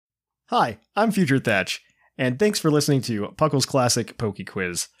Hi, I'm Future Thatch, and thanks for listening to PuCL's Classic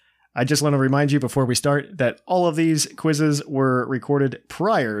PokeQuiz. I just want to remind you before we start that all of these quizzes were recorded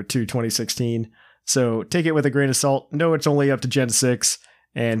prior to 2016, so take it with a grain of salt. Know it's only up to Gen 6,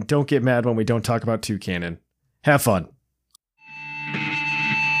 and don't get mad when we don't talk about Toucanon. Have fun.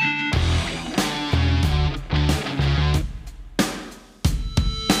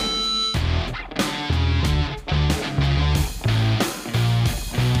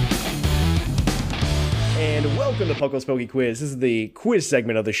 Welcome to PuCL's PokeQuiz. This is the quiz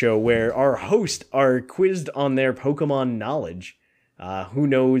segment of the show where our hosts are quizzed on their Pokemon knowledge. Who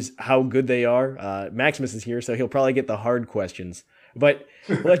knows how good they are? Maximus is here, so he'll probably get the hard questions. But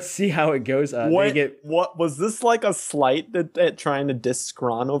let's see how it goes. What was this like a slight at trying to diss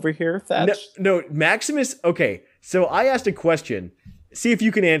Scrawn over here, Thatch? No, Maximus. Okay, so I asked a question. See if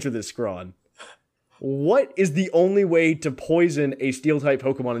you can answer this, Scrawn. What is the only way to poison a Steel-type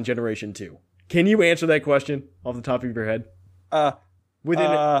Pokemon in Generation 2? Can you answer that question off the top of your head?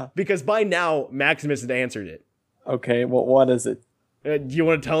 Because by now, Maximus had answered it. Okay, well, what is it? Do you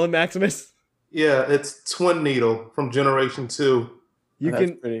want to tell him, Maximus? Yeah, it's Twin Needle from Generation 2.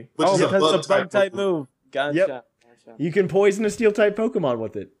 That's pretty... because it's a bug-type move. Gotcha. Yep. Gotcha. You can poison a Steel-type Pokemon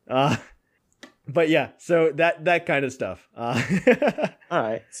with it. But yeah, so that kind of stuff. All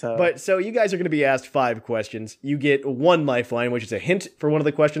right. So you guys are going to be asked 5 questions. You get 1 lifeline, which is a hint for one of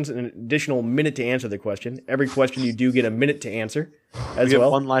the questions, and an additional minute to answer the question. Every question you do get a minute to answer as you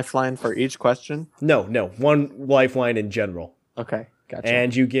well. Get 1 lifeline for each question? No, 1 lifeline in general. Okay, gotcha.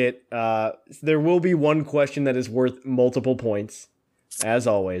 And you get there will be 1 question that is worth multiple points, as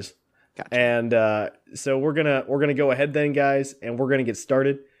always. Gotcha. And so we're gonna go ahead then, guys, and we're gonna get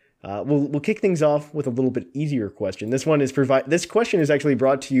started. We'll kick things off with a little bit easier question. This question is actually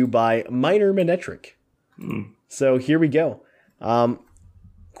brought to you by Minor Manetric. So here we go.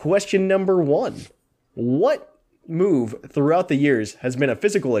 Question number 1. What move throughout the years has been a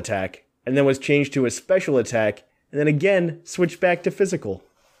physical attack and then was changed to a special attack and then again switched back to physical?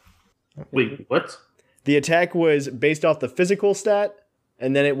 Wait, what? The attack was based off the physical stat,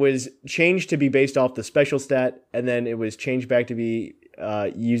 and then it was changed to be based off the special stat, and then it was changed back to be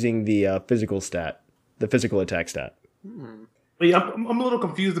using the physical stat, the physical attack stat. Wait, I'm a little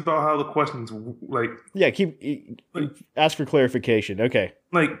confused about how the questions like. Yeah, ask for clarification. Okay.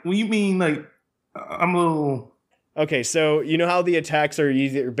 Like, what do you mean? Like, I'm a little. Okay, so you know how the attacks are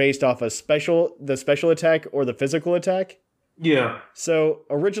either based off the special attack or the physical attack? Yeah. So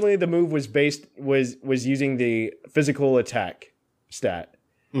originally the move was was using the physical attack stat,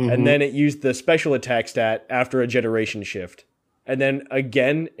 and then it used the special attack stat after a generation shift. And then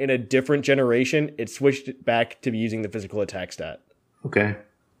again, in a different generation, it switched back to using the physical attack stat. Okay,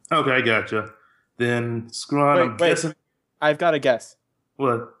 I gotcha. Then Scrawn, wait. I've got a guess.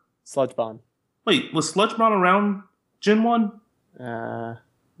 What? Sludge Bomb. Wait, was Sludge Bomb around Gen 1? Yeah,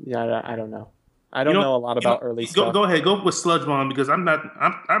 I don't know. I don't know a lot about early stuff. Go ahead, go with Sludge Bomb because I'm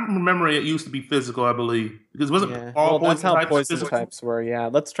remembering it used to be physical, I believe. Because it wasn't all poison that's how types poison physical? types were, yeah.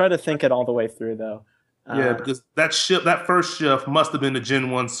 Let's try to think it all the way through, though. Yeah, because that first shift must have been the Gen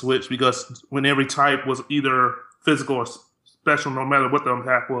 1 switch because when every type was either physical or special, no matter what the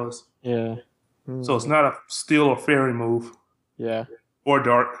attack was. Yeah. So it's not a steel or fairy move. Yeah. Or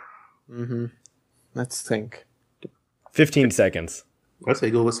dark. Let's think. 15 seconds. I say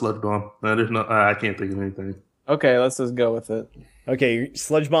go with Sludge Bomb. I can't think of anything. Okay, let's just go with it. Okay,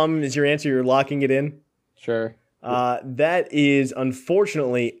 Sludge Bomb is your answer. You're locking it in? Sure. That is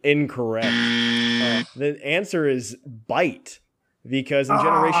unfortunately incorrect. The answer is Bite, because in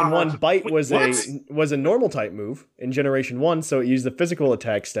Generation 1, Bite was a normal type move in Generation 1, so it used the physical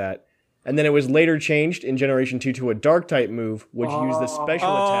attack stat. And then it was later changed in Generation 2 to a dark type move, which used the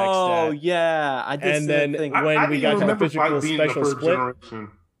special attack stat. Oh, yeah. I did. And then when we got to the physical special split. Generation.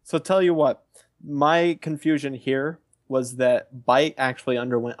 So tell you what, my confusion here was that Bite actually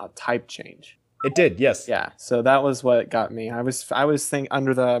underwent a type change. It did, yes. Yeah, so that was what got me. I was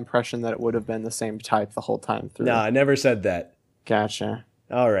under the impression that it would have been the same type the whole time through. No, I never said that. Gotcha.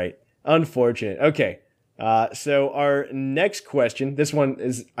 All right. Unfortunate. Okay. So our next question, this one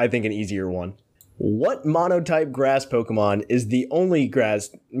is, I think, an easier one. What monotype grass Pokemon is the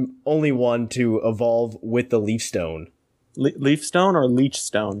only one to evolve with the Leaf Stone? Leaf Stone or Leech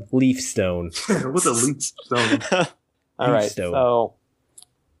Stone? Leaf Stone. With a Leaf Stone. All right. Stone.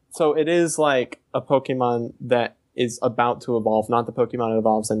 So it is like a Pokemon that is about to evolve, not the Pokemon it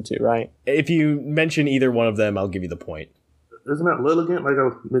evolves into, right? If you mention either one of them, I'll give you the point. Isn't that Lilligant, like I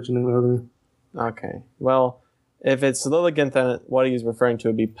was mentioning earlier? Okay. Well, if it's Lilligant, then what he's referring to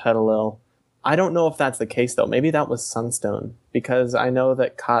would be Petalil. I don't know if that's the case, though. Maybe that was Sunstone, because I know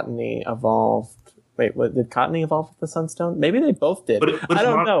that Cottony evolved. Wait, did Cottony evolve with the Sunstone? Maybe they both did. But I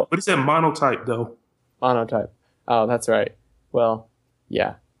don't know. But it said monotype, though. Monotype. Oh, that's right. Well,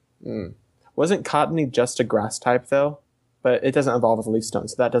 yeah. Wasn't Cottony just a grass type, though? But it doesn't evolve with Leaf Stone,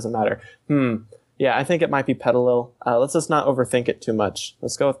 so that doesn't matter. Yeah, I think it might be Petalil. Let's just not overthink it too much.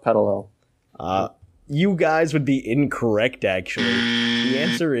 Let's go with Petalil. You guys would be incorrect, actually. The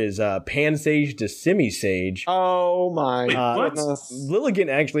answer is Pansage to Simisage. Oh my what? goodness. Lilligant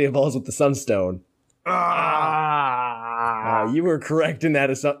actually evolves with the Sunstone. You were correct in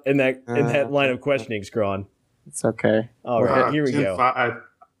that line of questioning, Scrawn. It's okay. All right, here we Gen go. 5.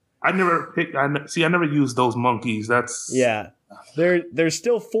 I never picked. I never used those monkeys. That's There's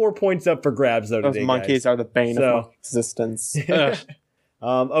still 4 points up for grabs though. Those today, monkeys guys. are the bane of my existence.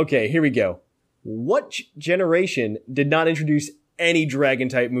 Okay, here we go. What generation did not introduce any dragon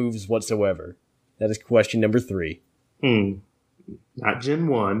type moves whatsoever? That is question number 3. Not Gen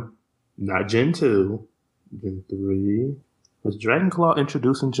 1, not Gen 2, Gen 3. Was Dragon Claw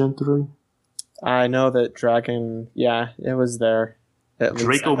introduced in Gen 3? I know that Dragon, it was there.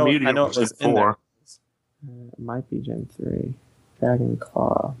 Draco Meteor was Gen 4. It might be Gen 3. Dragon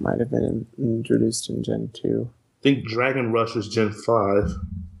Claw might have been introduced in Gen 2. I think Dragon Rush is Gen 5.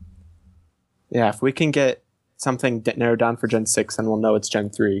 Yeah, if we can get something narrowed down for Gen 6, then we'll know it's Gen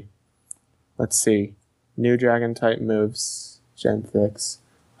 3. Let's see. New Dragon type moves, Gen 6.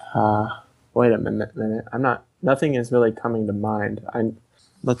 Wait a minute. Nothing is really coming to mind.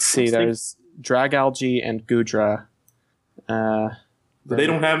 Let's see, there's Dragalge and Gudra. They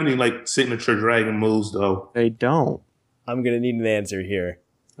don't have any like signature dragon moves though. They don't. I'm gonna need an answer here.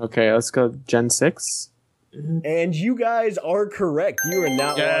 Okay, let's go Gen 6. And you guys are correct. You are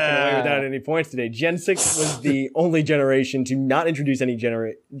not walking away without any points today. Gen 6 was the only generation to not introduce any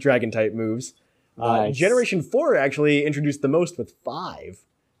dragon-type moves. Nice. Generation 4 actually introduced the most with 5.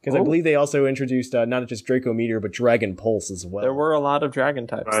 Because I believe they also introduced not just Draco Meteor, but Dragon Pulse as well. There were a lot of dragon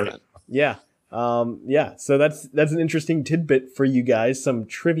types then. Yeah. So that's an interesting tidbit for you guys. Some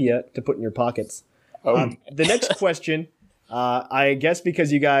trivia to put in your pockets. The next question... I guess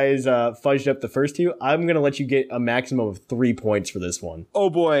because you guys fudged up the first two, I'm gonna let you get a maximum of 3 points for this one. Oh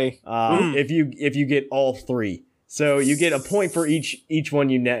boy! If you get all 3, so you get a point for each one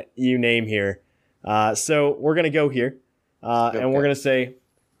you name here. So we're gonna go here, and we're gonna say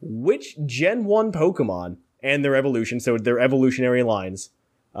which Gen 1 Pokemon and their evolution, so their evolutionary lines,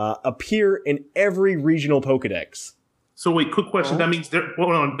 appear in every regional Pokedex. So wait, quick question. That means they're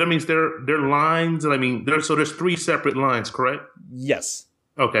lines. There's 3 separate lines, correct? Yes.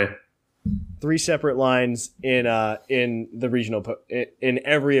 Okay. 3 separate lines in the regional in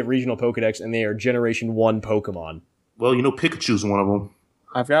every regional Pokedex, and they are Generation 1 Pokemon. Well, Pikachu's one of them.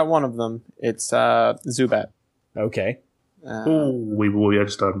 I've got one of them. It's Zubat. Okay. We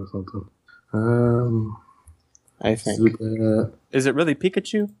just started with something. I think. Zubat. Is it really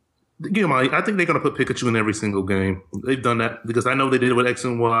Pikachu? I think they're going to put Pikachu in every single game. They've done that because I know they did it with X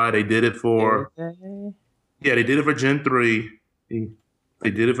and Y. They did it for... Yeah, they did it for Gen 3. They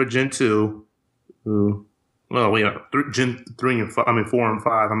did it for Gen 2. Oh, wait. Gen 3 and 4 and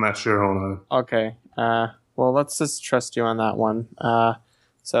 5. I'm not sure. Hold on. Okay. Well, let's just trust you on that one.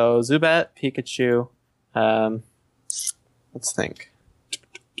 So, Zubat, Pikachu. Let's think.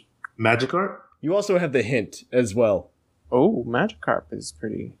 Magikarp? You also have the hint as well. Oh, Magikarp is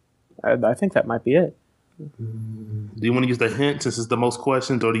pretty... I think that might be it. Do you want to use the hint since it's the most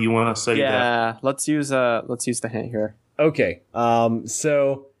questions, or do you want to say that? Yeah, let's use the hint here. Okay.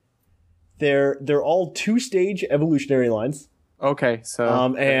 So they're all 2-stage evolutionary lines. Okay,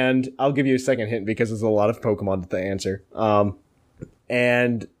 so and I'll give you a second hint because there's a lot of Pokemon to answer.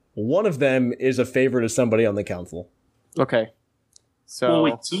 And one of them is a favorite of somebody on the council. Okay. So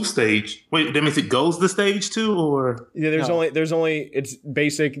wait, 2-stage. Wait, that means it goes to stage 2, or there's only it's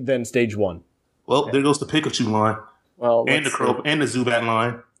basic then stage 1. Well, there goes the Pikachu line. Well, and the Crow and the Zubat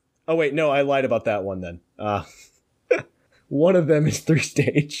line. Oh wait, no, I lied about that one then. One of them is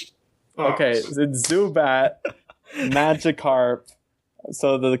 3-stage. Okay, it's Zubat, Magikarp.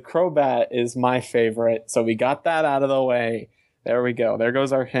 So the Crobat is my favorite. So we got that out of the way. There we go. There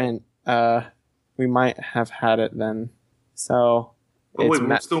goes our hint. We might have had it then. So. Oh, wait,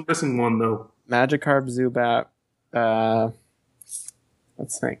 we're still missing one, though. Magikarp, Zubat.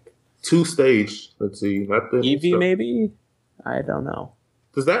 Let's think. 2-stage. Let's see. Eevee, maybe? I don't know.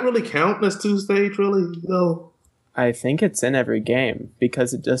 Does that really count as 2-stage, really, though? I think it's in every game,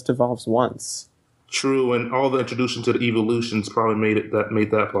 because it just evolves once. True, and all the introduction to the evolutions probably made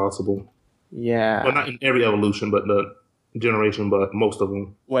that possible. Yeah. Well, not in every evolution, but generation, but most of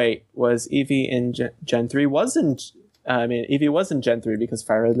them. Wait, was Eevee in Gen 3? Eevee was in Gen 3 because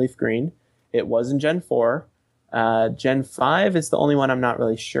Fire Red Leaf Green. It was in Gen 4. Gen 5 is the only one I'm not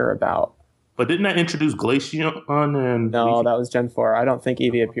really sure about. But didn't that introduce Glaceon and... No, that was Gen 4. I don't think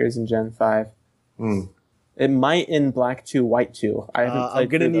Eevee appears in Gen 5. It might in Black 2, White 2. I haven't played. I'm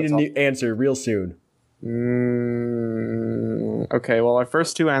going to need a new answer real soon. Okay, well, our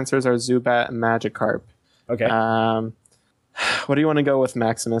first two answers are Zubat and Magikarp. Okay. What do you want to go with,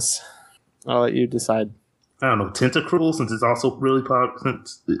 Maximus? I'll let you decide. I don't know, Tentacruel, since it's also really popular,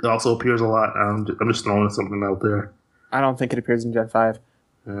 since it also appears a lot. I'm just throwing something out there. I don't think it appears in Gen 5.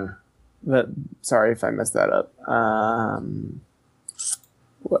 But sorry if I messed that up.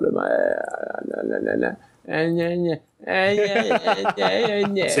 What am I?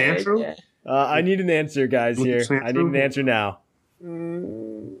 Sandshrew? I need an answer, guys, here. I need an answer now.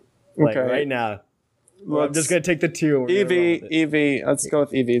 Like, Okay. right now. Well, I'm just going to take the two. Eevee. Let's go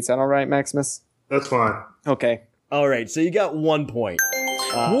with Eevee. Is that all right, Maximus? That's fine. Okay. All right, so you got 1 point.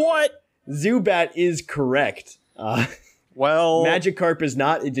 What? Zubat is correct. Well, Magikarp is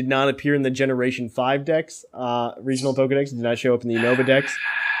not. It did not appear in the Generation 5 decks. Regional Pokedex. It did not show up in the Unova decks.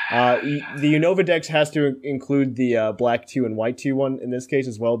 The Unova Dex has to include the Black 2 and White 2 one in this case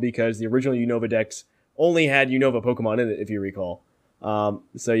as well, because the original Unova Dex only had Unova Pokemon in it, if you recall.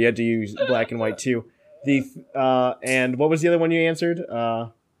 So you had to use Black and White 2. And what was the other one you answered?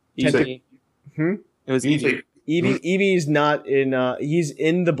 Eevee. It was Eevee. Eevee is not in. He's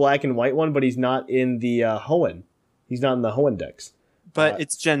in the Black and White one, but he's not in the Hoenn. He's not in the Hoenn Dex. But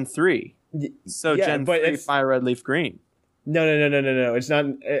it's Gen 3. So yeah, Gen but 3 Fire Red Leaf Green. No. It's not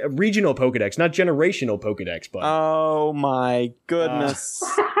regional Pokedex, not generational Pokedex. But oh my goodness!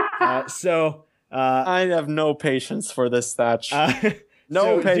 I have no patience for this, Thatch.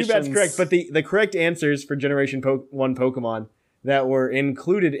 No patience. Zubat's correct, but the correct answers for Generation 1 Pokemon that were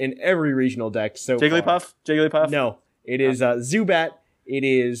included in every regional deck so Jigglypuff? Jigglypuff? No, it is Zubat. It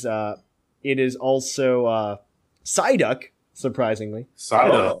is also Psyduck, surprisingly.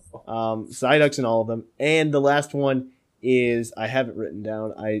 Psyduck. Psyduck's in all of them. And the last one is, I have it written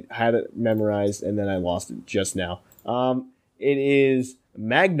down. I had it memorized and then I lost it just now. It is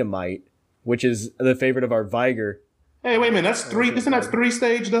Magnemite, which is the favorite of our Viger. Hey, wait a minute. That's 3. Isn't that 3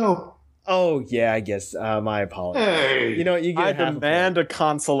 stage though? Oh yeah, I guess. My apologies. Hey, you know what? You get I demand a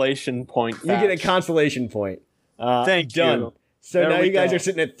consolation point. You get a consolation point. Thank done. you. So There now we you guys go. are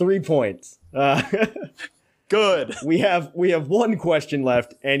sitting at 3 points. Good. We have one question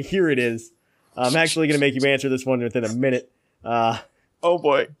left, and here it is. I'm actually going to make you answer this one within a minute. Oh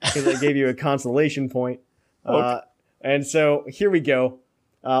boy. Because I gave you a consolation point. Okay. And so here we go.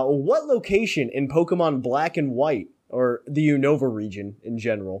 What location in Pokemon Black and White, or the Unova region in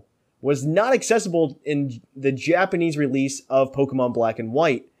general, was not accessible in the Japanese release of Pokemon Black and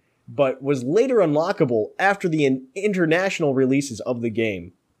White, but was later unlockable after the international releases of the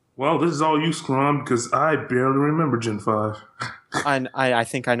game? well, this is all you, Scrum, because I barely remember Gen 5. I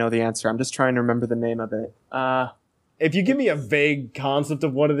think I know the answer. I'm just trying to remember the name of it. If you give me a vague concept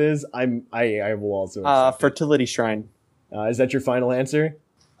of what it is, I will also accept it. Fertility Shrine. Is that your final answer?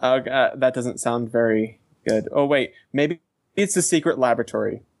 That doesn't sound very good. Oh wait, maybe it's the secret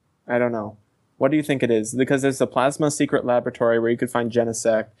laboratory. I don't know. What do you think it is? Because there's the Plasma Secret Laboratory where you could find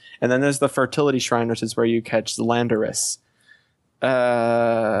Genesect, and then there's the Fertility Shrine, which is where you catch Landorus.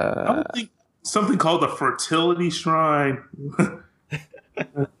 I would think something called the Fertility Shrine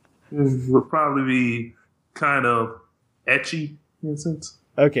would probably be kind of etchy in a sense.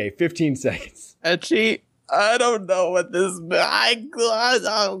 Okay, 15 seconds. Etchy? I don't know what this.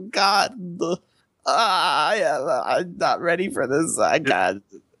 Oh God! I'm not ready for this. I got.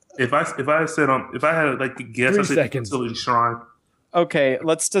 If I had like a guess, 3 I'd say seconds. Fertility Shrine. Okay,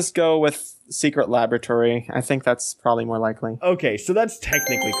 let's just go with Secret Laboratory. I think that's probably more likely. Okay, so that's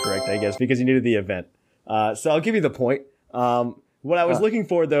technically correct, I guess, because you needed the event. So I'll give you the point. What I was looking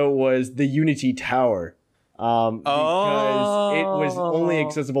for, though, was the Unity Tower. Because it was only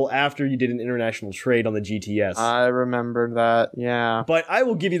accessible after you did an international trade on the GTS. I remember that, yeah. But I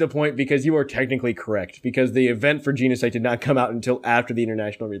will give you the point because you are technically correct, because the event for Genesect did not come out until after the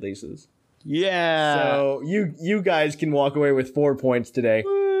international releases. Yeah. So you guys can walk away with 4 points today.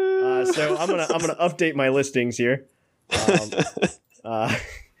 So I'm gonna update my listings here.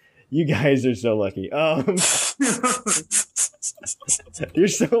 You guys are so lucky. You're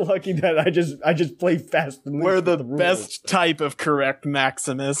so lucky that I just play fast and loose. We're the with rules. best type of correct,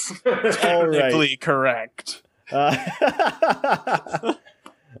 Maximus. All right. Technically correct.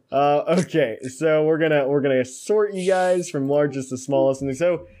 Okay, so we're gonna sort you guys from largest to smallest. And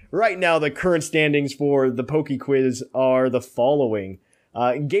so right now, the current standings for the PokeQuiz are the following.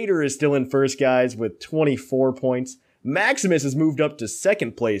 Gator is still in first, guys, with 24 points. Maximus has moved up to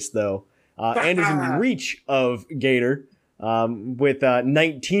second place, though, and is in reach of Gator with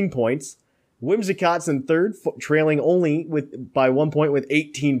 19 points. Whimsicott's in third, trailing only by 1 point with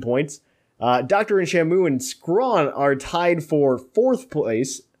 18 points. Dr. and Shamu and Scrawn are tied for fourth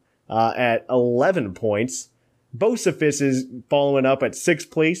place at 11 points. Bocephus is following up at 6th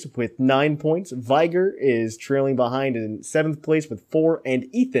place with 9 points. Viger is trailing behind in 7th place with 4.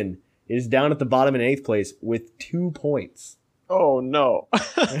 And Ethan is down at the bottom in 8th place with 2 points. Oh, no.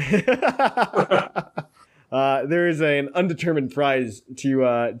 There is an undetermined prize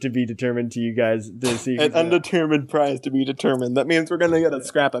to be determined to you guys this evening. An undetermined prize to be determined. That means we're going to get a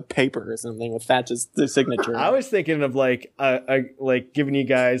scrap of paper or something with Thatch's signature. I was thinking of like giving you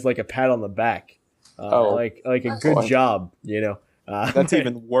guys like a pat on the back. Like a good job, you know. That's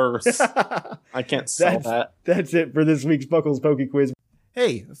even worse. I can't sell that. That's it for this week's Buckles PokeQuiz.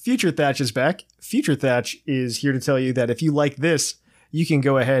 Hey, Future Thatch is back. Future Thatch is here to tell you that if you like this, you can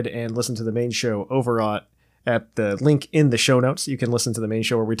go ahead and listen to the main show over at the link in the show notes. You can listen to the main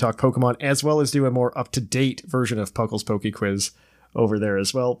show where we talk Pokemon, as well as do a more up-to-date version of Puckle's PokeQuiz over there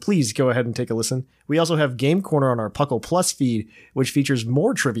as well. Please go ahead and take a listen. We also have Game Corner on our Puckle Plus feed, which features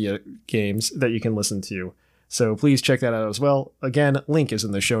more trivia games that you can listen to. So please check that out as well. Again, link is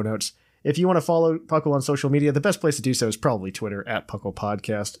in the show notes. If you want to follow Puckle on social media, the best place to do so is probably Twitter at Puckle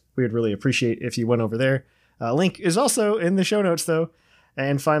Podcast. We would really appreciate if you went over there. Link is also in the show notes, though.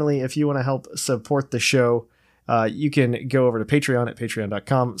 And finally, if you want to help support the show, you can go over to Patreon at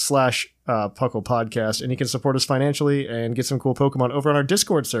patreon.com/Puckle Podcast, and you can support us financially and get some cool Pokemon over on our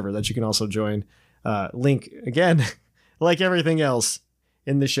Discord server that you can also join. Link, again, like everything else,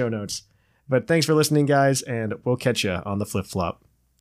 in the show notes. But thanks for listening, guys, and we'll catch you on the flip-flop.